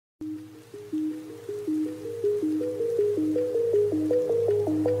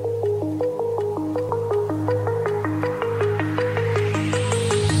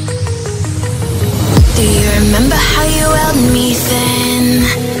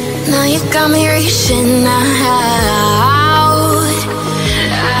you got me reaching out.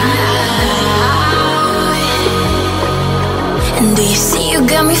 And do you see you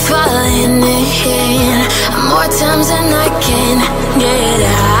got me falling in more times than I can get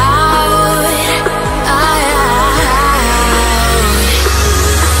out.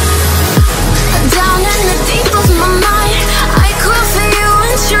 Down in the deep of my mind, I call for you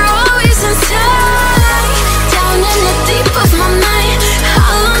and you're always inside. Down in the deep of my mind,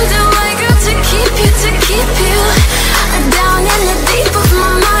 how long do I got to keep you, to keep you? Down in the deep of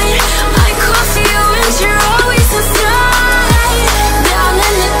my mind, I call for you and you're always inside. Down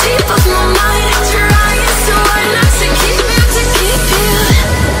in the deep of my mind, trying so hard not to keep you, to keep you.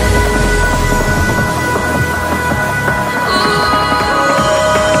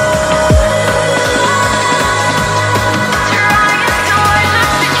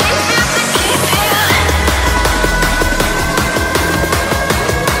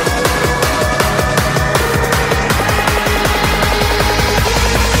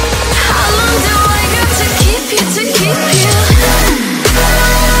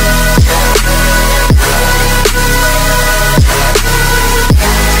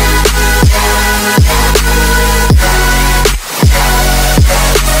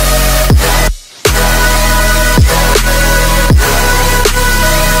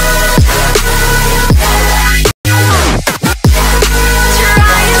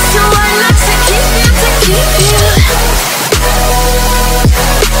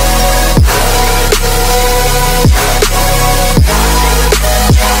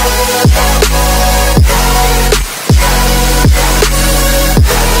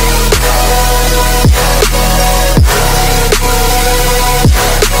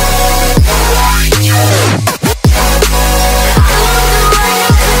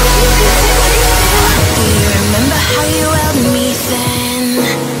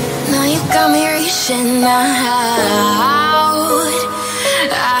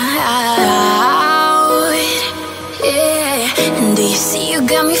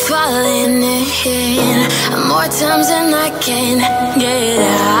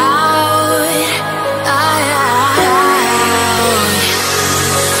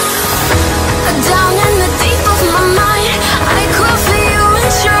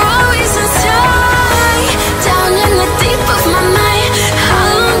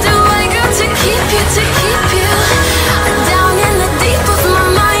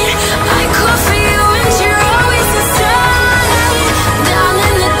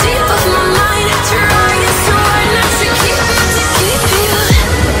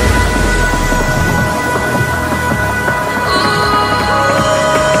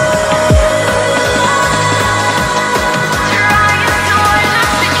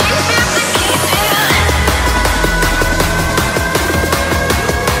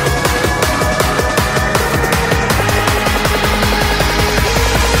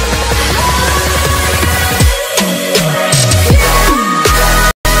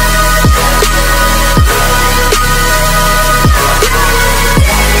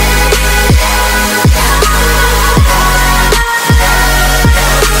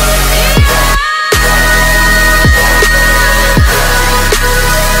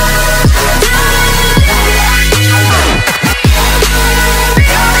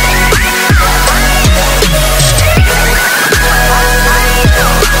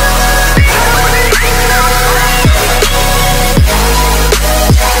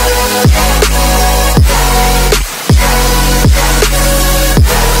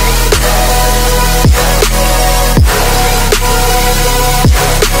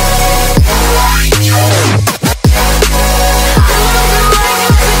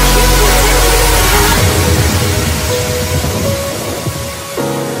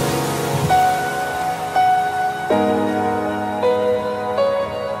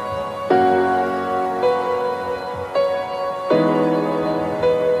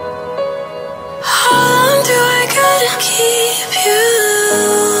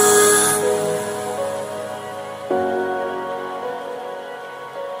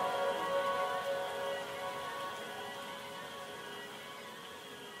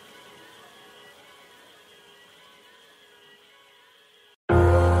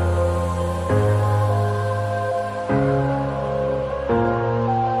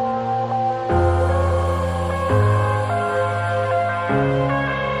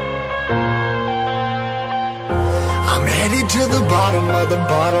 To the bottom of the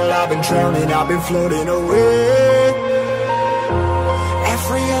bottle, I've been drowning, I've been floating away.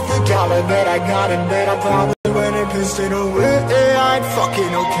 Every other dollar that I got and that I probably went and pissed it away. alright,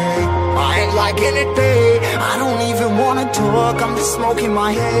 fucking okay. I ain't liking it, babe. I don't even wanna talk, I'm just smoking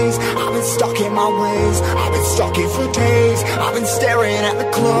my haze. I've been stuck in my ways, I've been stuck here for days. I've been staring at the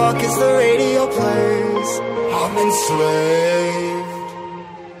clock as the radio plays. I'm enslaved.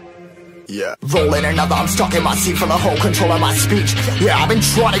 Yeah. Rolling another, I'm stuck in my seat for the whole control of my speech. Yeah, I've been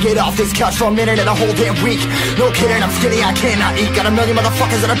trying to get off this couch for a minute and a whole damn week. No kidding, I'm skinny, I cannot eat. Got a million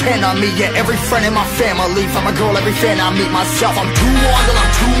motherfuckers that depend on me. Yeah, every friend in my family, from a girl, every fan I meet myself. I'm too on till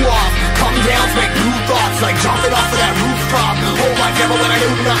I'm too off. Come down to make new thoughts, like jumping off of that rooftop. Oh my devil, when I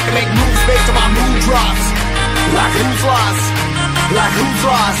do not to make moves based on my mood drops. Like who's lost? Like who's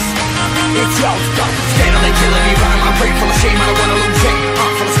lost? It's yo, stop standing killing me, running my brain full of shame. I don't wanna lose it.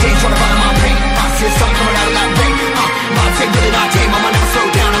 Full of stage, trying to find my pain. I see the sun coming out of that rain. My take really not tame. I'ma never slow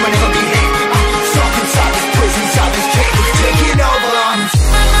down. I'ma never behave. Stuck inside this prison, inside this cage, it's taking over.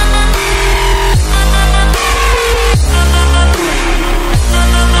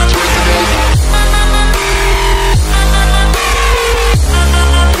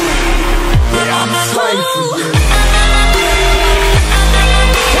 Yeah, I'm a slave for you.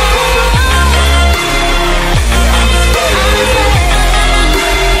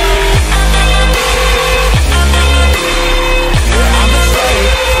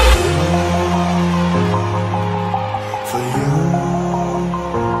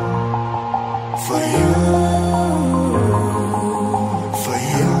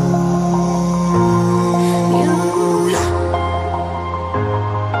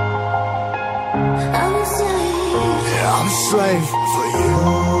 Slave for you.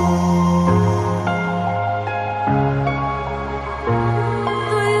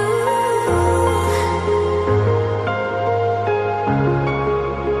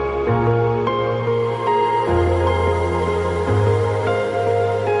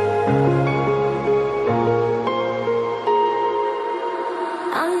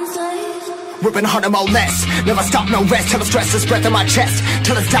 Ripping harder, more less. Never stop, no rest. Till the stress is breath in my chest.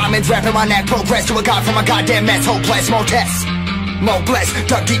 Till it's diamonds wrapping my neck. Progress to a god from a goddamn mess. Hopeless, more tests. More blessed.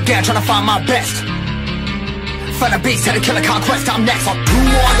 Dug deep down trying to find my best. Find a beast, had to kill a conquest. I'm next. I'm too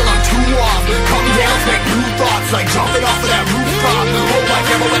on till I'm too off. Come down to make new thoughts, like jumping off of that rooftop. Oh my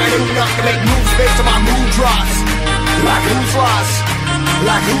devil, when I do not to make moves based on my mood drops. Like who's lost?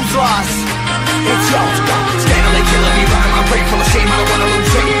 Like who's lost? It's yo, stop standing killing me, running my brain full of shame. I don't wanna lose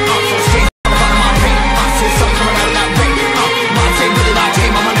it. I'm full of shame. Something coming out of that rain. My take really not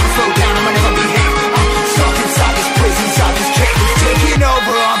tame. I'ma never slow down. I'ma never behave. Stuck inside this prison, inside this cage, it's taking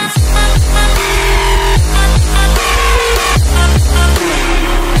over.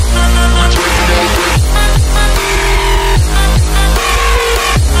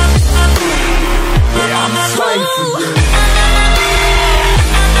 Yeah, I'm a slave for you.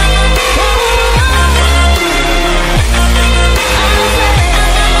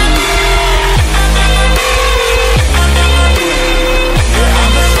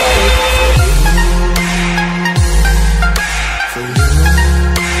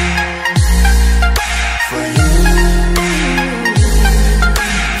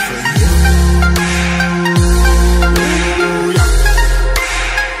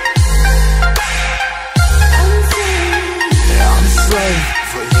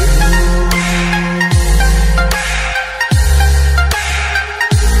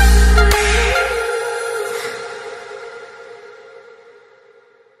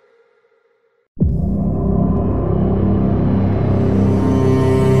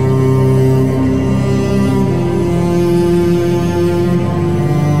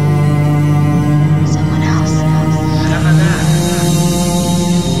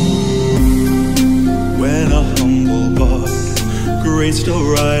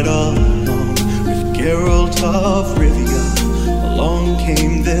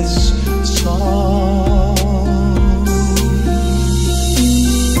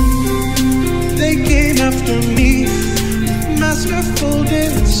 Masterful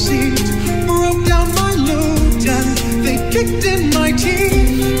deceit broke down my loot and they kicked in my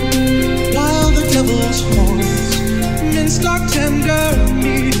teeth.